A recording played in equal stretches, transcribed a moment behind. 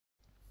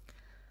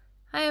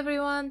Hi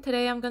everyone,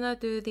 today I'm gonna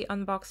do the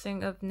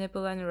unboxing of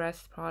Nibble and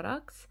Rest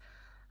products.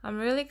 I'm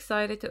really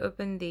excited to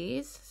open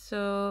these.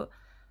 So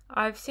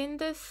I've seen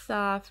this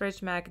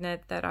fridge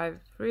magnet that I've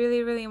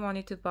really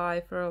wanted to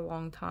buy for a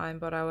long time,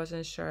 but I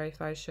wasn't sure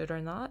if I should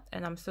or not,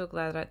 and I'm so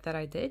glad that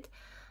I did.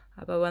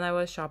 But when I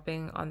was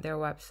shopping on their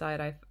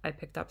website, I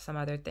picked up some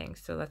other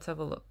things, so let's have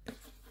a look.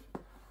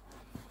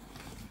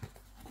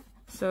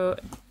 So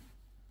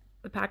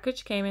the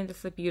package came in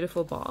this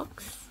beautiful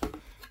box,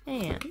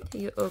 and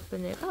you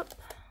open it up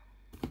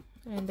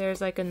and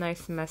there's like a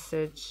nice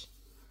message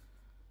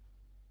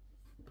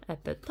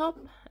at the top,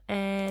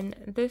 and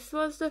this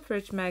was the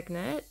fridge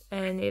magnet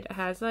and it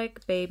has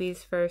like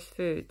baby's first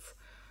foods.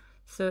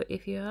 So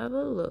if you have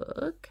a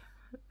look,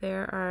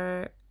 there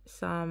are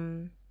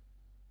some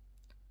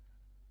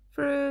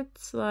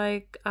fruits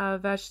like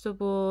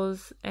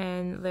vegetables,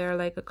 and there are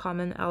like a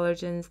common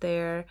allergens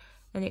there,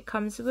 and it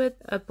comes with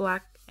a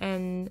black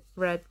and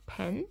red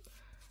pen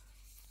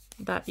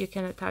that you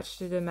can attach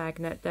to the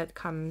magnet that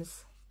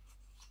comes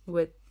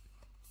with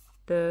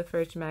the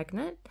fridge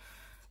magnet.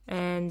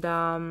 And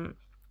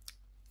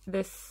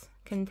this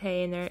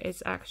container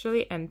is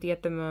actually empty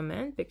at the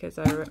moment because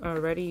I'm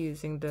already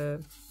using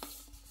the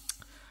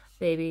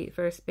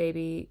first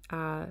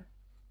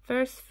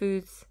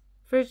foods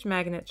fridge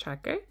magnet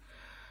tracker.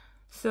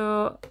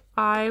 So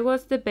I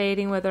was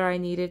debating whether I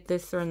needed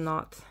this or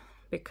not,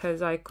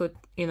 because I could,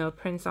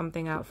 print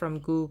something out from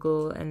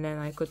Google and then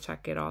I could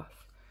check it off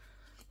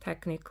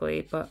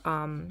technically, but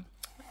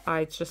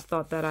I just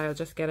thought that I'll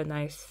just get a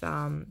nice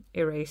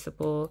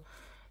erasable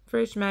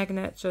fridge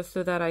magnet just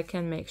so that I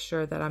can make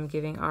sure that I'm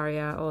giving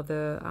Arya all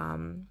the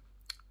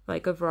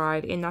like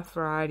enough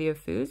variety of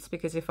foods,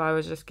 because if I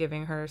was just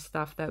giving her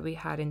stuff that we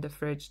had in the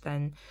fridge,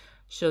 then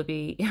she'll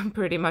be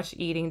pretty much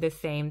eating the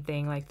same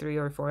thing, like 3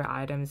 or 4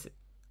 items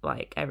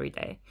like every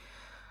day.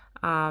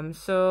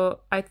 So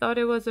I thought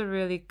it was a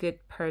really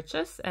good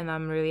purchase and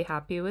I'm really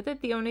happy with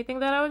it. The only thing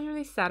that I was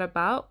really sad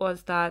about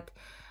was that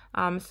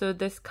so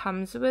this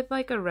comes with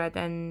like a red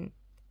and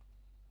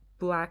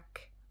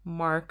black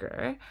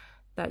marker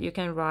that you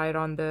can write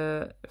on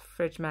the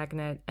fridge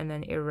magnet and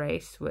then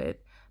erase with,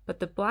 but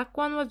the black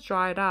one was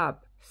dried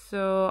up,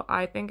 so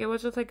I think it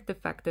was just like a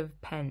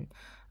defective pen.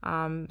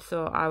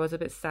 So I was a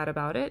bit sad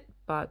about it,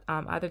 but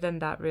other than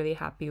that, really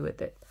happy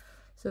with it.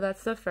 So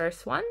that's the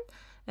first one.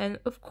 And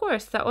of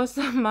course, that was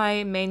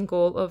my main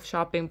goal of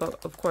shopping.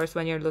 But of course,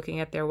 when you're looking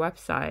at their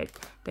website,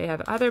 they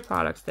have other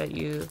products that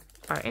you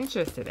are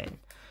interested in.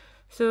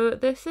 So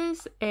this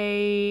is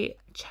a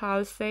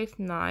child-safe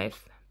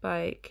knife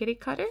by Kitty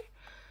Cutter,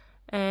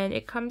 and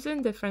it comes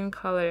in different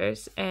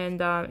colors,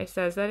 and it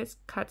says that it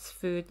cuts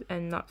food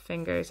and not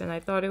fingers, and I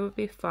thought it would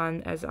be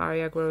fun as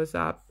Arya grows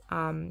up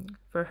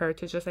for her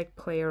to just like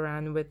play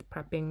around with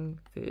prepping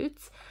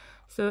foods.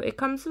 So it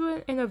comes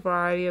in a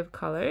variety of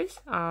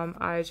colors.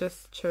 I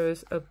just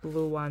chose a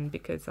blue one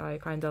because I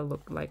kind of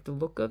like the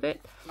look of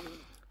it,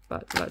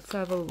 but let's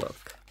have a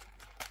look.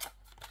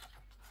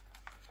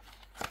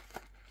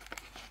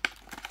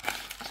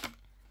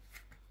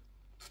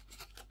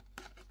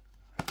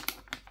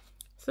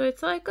 So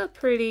it's like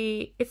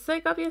it's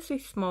like obviously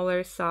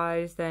smaller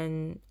size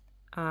than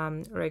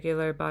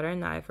regular butter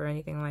knife or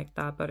anything like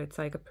that, but it's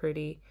like a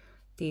pretty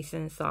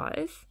decent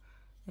size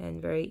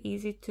and very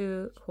easy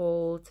to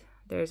hold.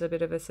 There's a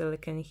bit of a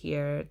silicone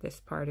here.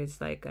 This part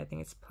is like, I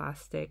think it's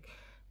plastic,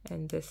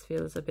 and this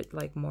feels a bit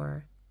like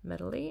more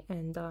metally,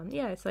 and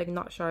yeah, it's like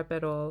not sharp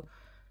at all.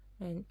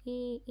 And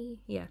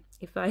yeah,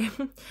 if I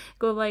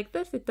go like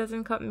this, it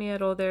doesn't cut me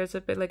at all. There's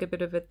a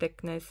bit of a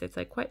thickness. It's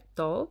like quite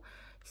dull.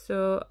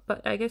 So,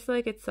 but I guess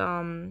like it's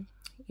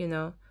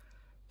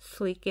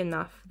sleek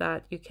enough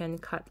that you can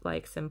cut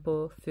like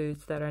simple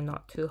foods that are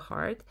not too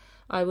hard.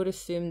 I would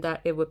assume that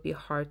it would be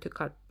hard to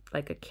cut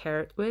like a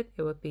carrot with.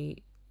 It would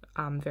be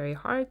very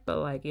hard, but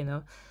like,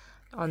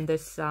 on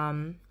this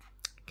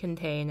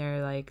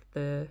container, like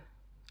the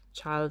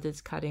child is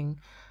cutting,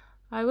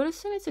 I would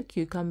assume it's a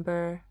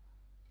cucumber.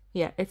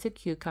 Yeah, it's a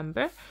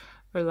cucumber,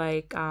 or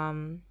like I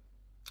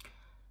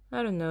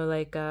don't know,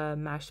 like a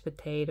mashed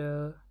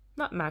potato,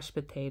 not mashed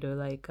potato,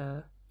 like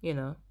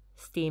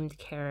steamed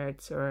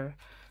carrots or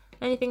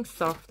anything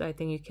soft. I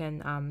think you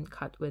can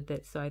cut with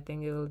it, so I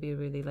think it will be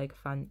really like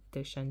fun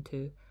addition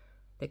to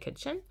the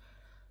kitchen.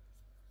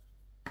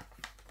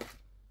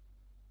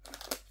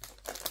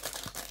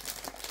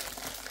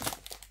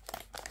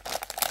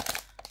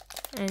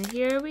 And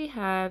here we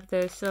have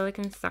the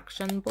silicone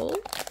suction bowl,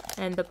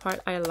 and the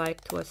part I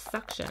liked was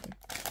suction.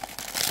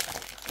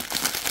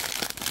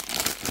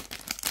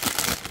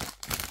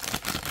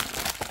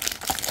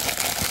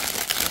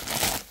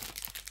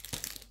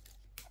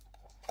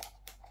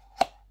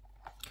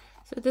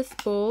 So this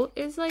bowl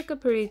is like a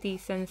pretty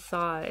decent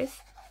size.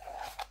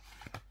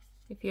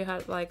 If you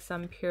had like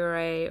some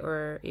puree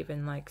or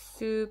even like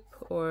soup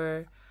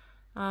or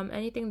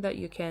anything that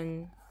you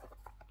can,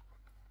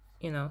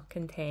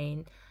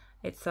 contain.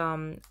 It's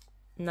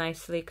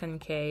nicely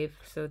concave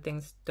so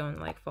things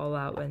don't like fall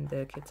out when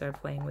the kids are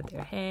playing with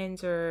their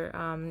hands or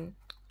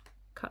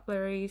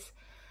cutleries.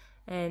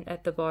 and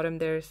at the bottom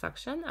there's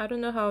suction. I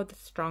don't know how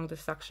strong the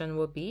suction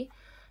will be,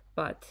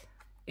 but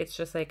it's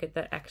just like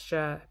the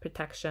extra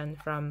protection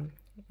from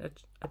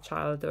a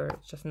child or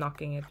just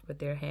knocking it with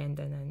their hand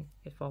and then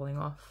it falling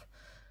off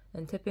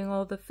and tipping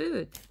all the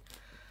food.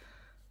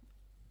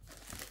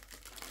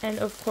 And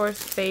of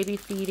course, baby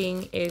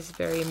feeding is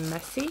very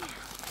messy.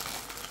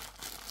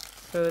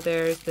 So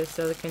there's the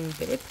silicone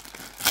bib.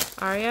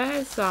 Arya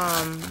has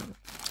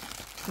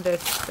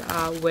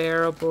this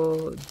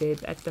wearable bib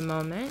at the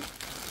moment,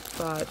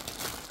 but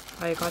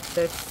I got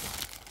this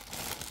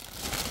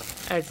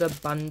as a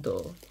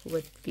bundle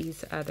with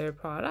these other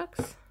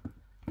products,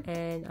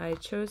 and I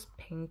chose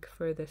pink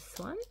for this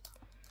one.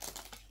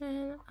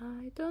 And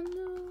I don't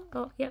know,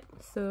 oh yep,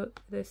 so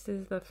this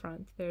is the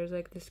front. There's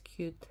like this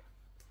cute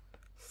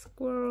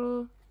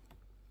squirrel,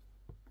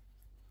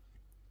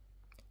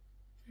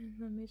 and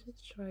let me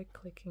just try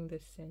clicking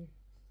this in.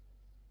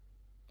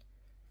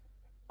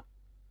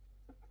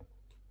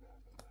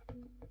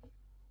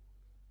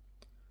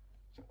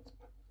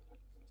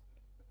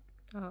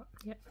 Oh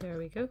yeah, there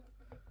we go.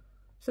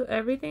 So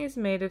everything is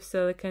made of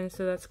silicone,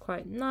 so that's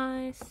quite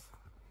nice.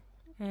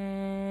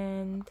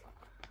 And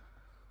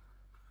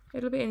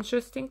it'll be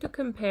interesting to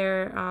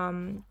compare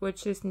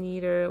which is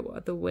neater,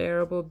 the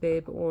wearable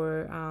bib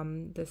or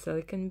the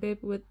silicone bib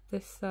with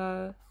this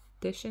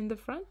dish in the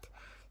front.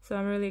 So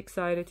I'm really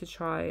excited to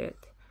try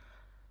it.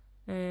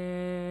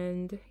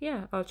 And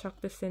yeah, I'll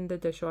chuck this in the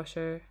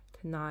dishwasher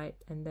tonight,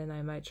 and then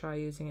I might try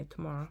using it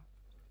tomorrow.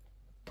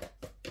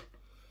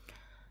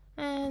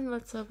 And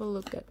let's have a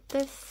look at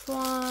this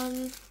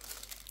one.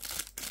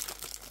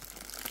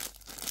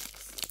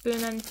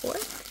 Spoon and fork.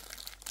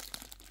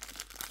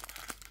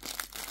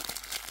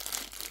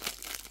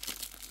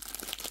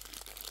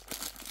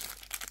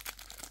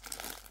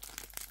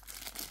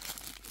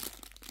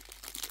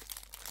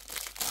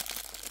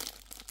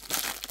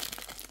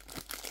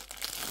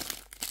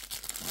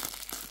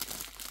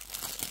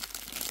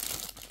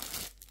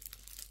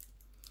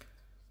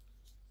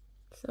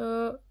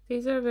 So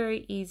these are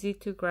very easy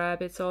to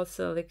grab. It's all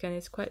silicone.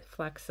 It's quite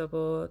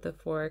flexible. The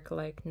fork,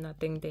 like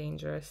nothing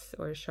dangerous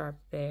or sharp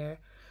there.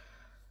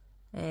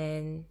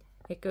 And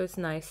it goes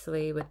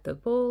nicely with the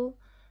bowl.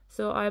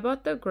 So I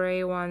bought the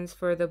gray ones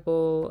for the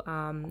bowl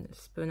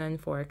spoon and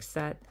fork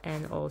set,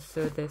 and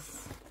also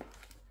this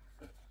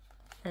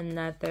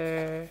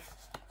another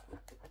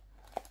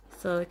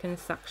silicone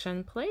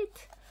suction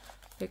plate,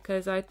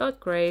 because I thought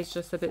gray is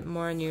just a bit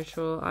more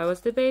neutral. I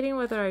was debating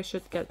whether I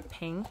should get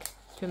pink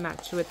to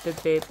match with the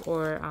bib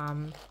or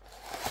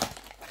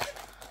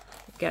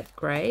get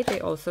gray. They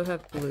also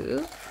have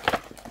blue,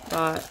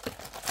 but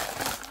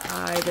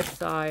I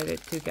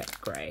decided to get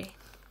gray,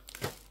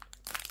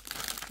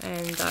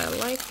 and I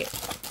like it.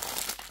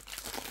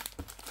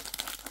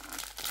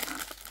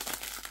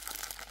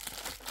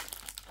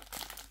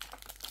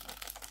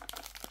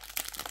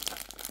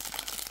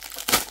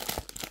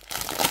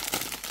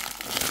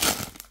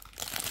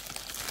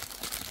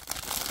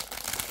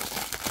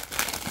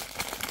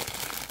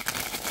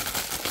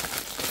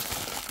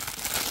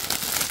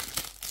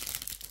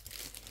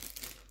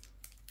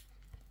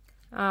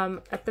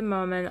 At the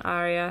moment,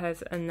 Arya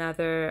has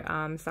another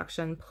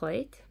suction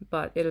plate,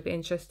 but it'll be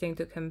interesting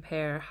to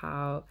compare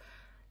how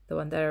the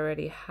one that I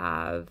already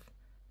have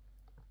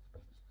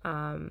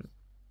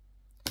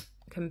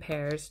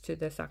compares to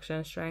the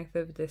suction strength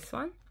of this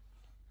one.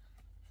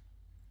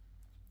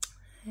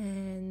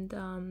 And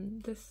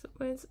this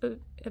was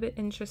a bit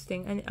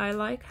interesting, and I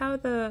like how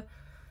the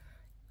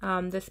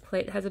this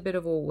plate has a bit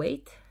of a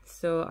weight,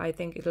 so I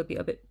think it'll be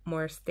a bit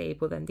more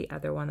stable than the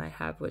other one I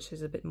have, which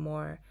is a bit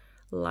more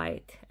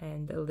light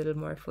and a little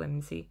more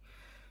flimsy.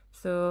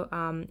 So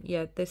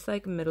yeah, this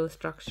like middle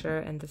structure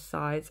and the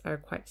sides are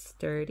quite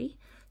sturdy,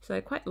 so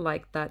I quite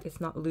like that it's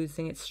not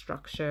losing its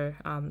structure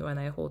when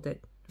I hold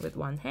it with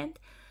one hand.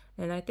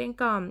 And I think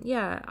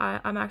yeah,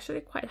 I'm actually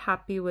quite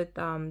happy with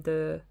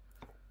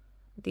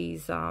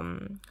these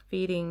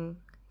feeding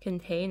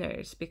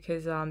containers,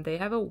 because they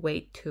have a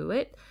weight to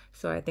it,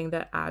 so I think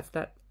that adds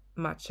that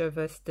much of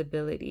a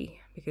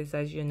stability, because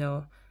as you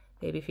know,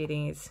 baby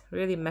feeding is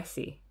really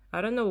messy. I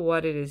don't know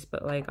what it is,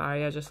 but like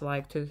Arya just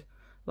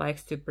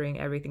likes to bring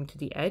everything to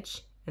the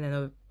edge, and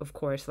then of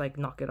course like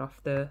knock it off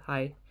the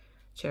high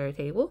chair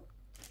table.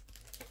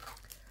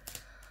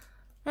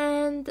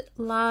 And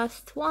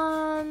last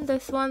one,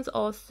 this one's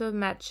also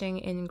matching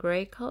in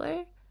gray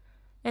color,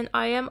 and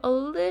I am a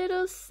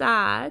little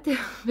sad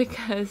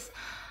because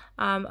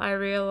I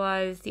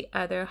realized the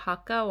other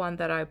Hakka one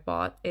that I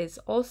bought is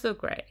also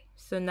gray,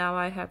 so now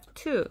I have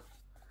two.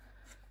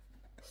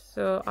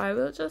 So I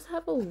will just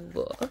have a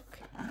look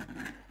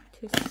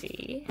to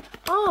see.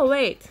 Oh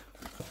wait,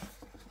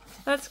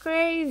 that's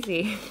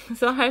crazy.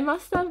 So I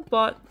must have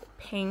bought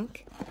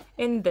pink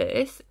in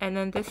this, and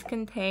then this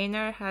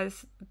container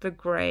has the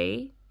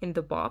gray in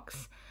the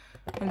box,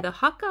 and the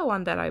Hakka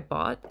one that I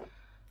bought,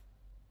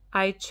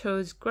 I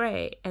chose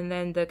gray, and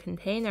then the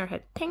container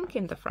had pink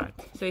in the front.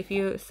 So if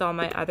you saw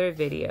my other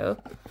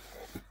video,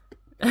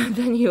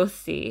 then you'll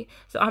see.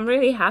 So I'm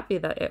really happy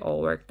that it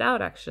all worked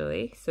out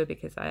actually. So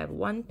because I have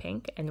one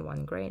pink and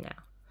one gray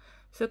now.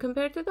 So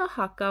compared to the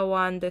Hakka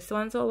one, this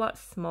one's a lot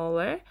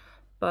smaller,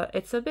 but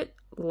it's a bit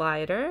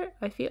lighter,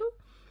 I feel.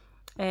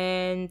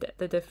 And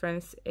the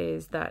difference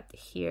is that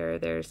here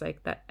there's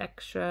like that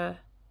extra,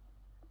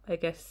 I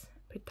guess,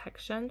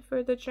 protection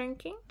for the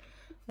drinking.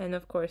 And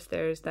of course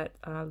there's that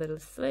little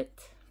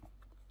slit.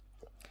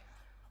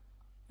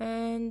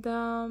 And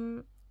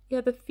yeah,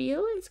 the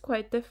feel is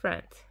quite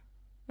different.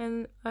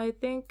 And I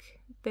think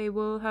they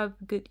will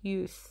have good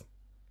use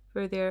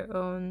for their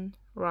own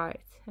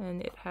right.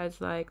 And it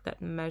has like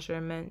that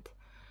measurement,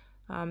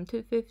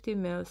 250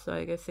 mil, so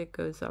I guess it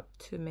goes up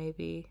to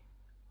maybe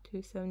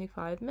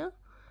 275 mil.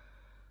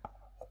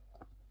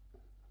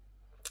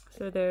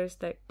 So there's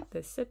like the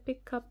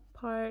sippy cup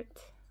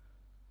part,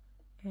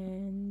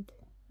 and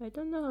I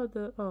don't know how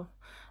the, oh,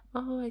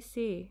 I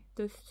see.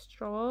 The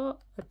straw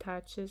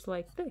attaches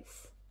like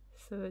this,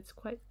 so it's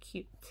quite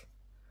cute.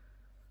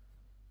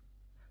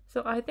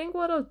 So I think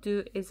what I'll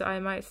do is I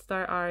might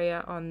start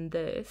Arya on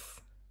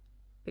this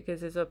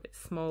because it's a bit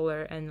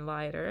smaller and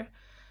lighter.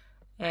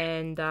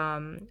 And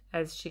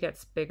as she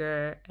gets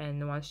bigger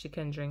and once she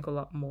can drink a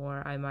lot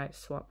more, I might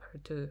swap her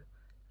to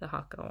the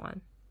Hakka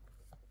one.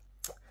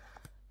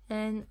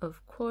 And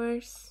of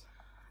course,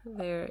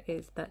 there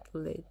is that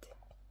lid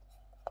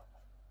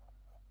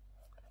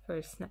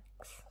for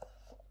snacks.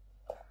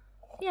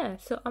 Yeah,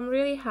 so I'm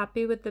really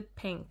happy with the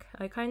pink.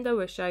 I kind of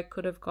wish I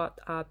could have got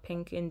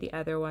pink in the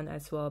other one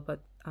as well, but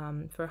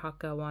for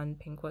Hakka one,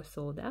 pink was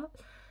sold out.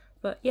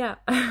 But yeah,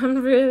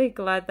 I'm really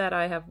glad that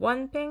I have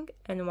one pink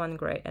and one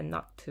gray and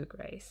not two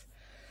grays.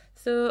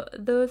 So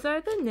those are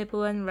the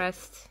Nibble and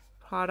Rest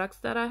products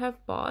that I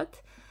have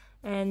bought.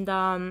 And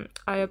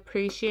I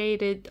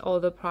appreciated all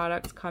the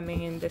products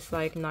coming in this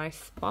like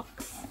nice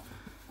box.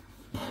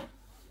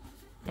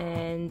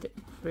 And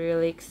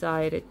really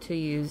excited to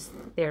use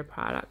their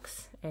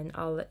products. And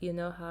I'll let you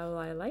know how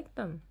I like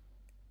them.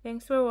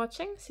 Thanks for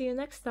watching. See you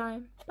next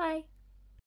time. Bye.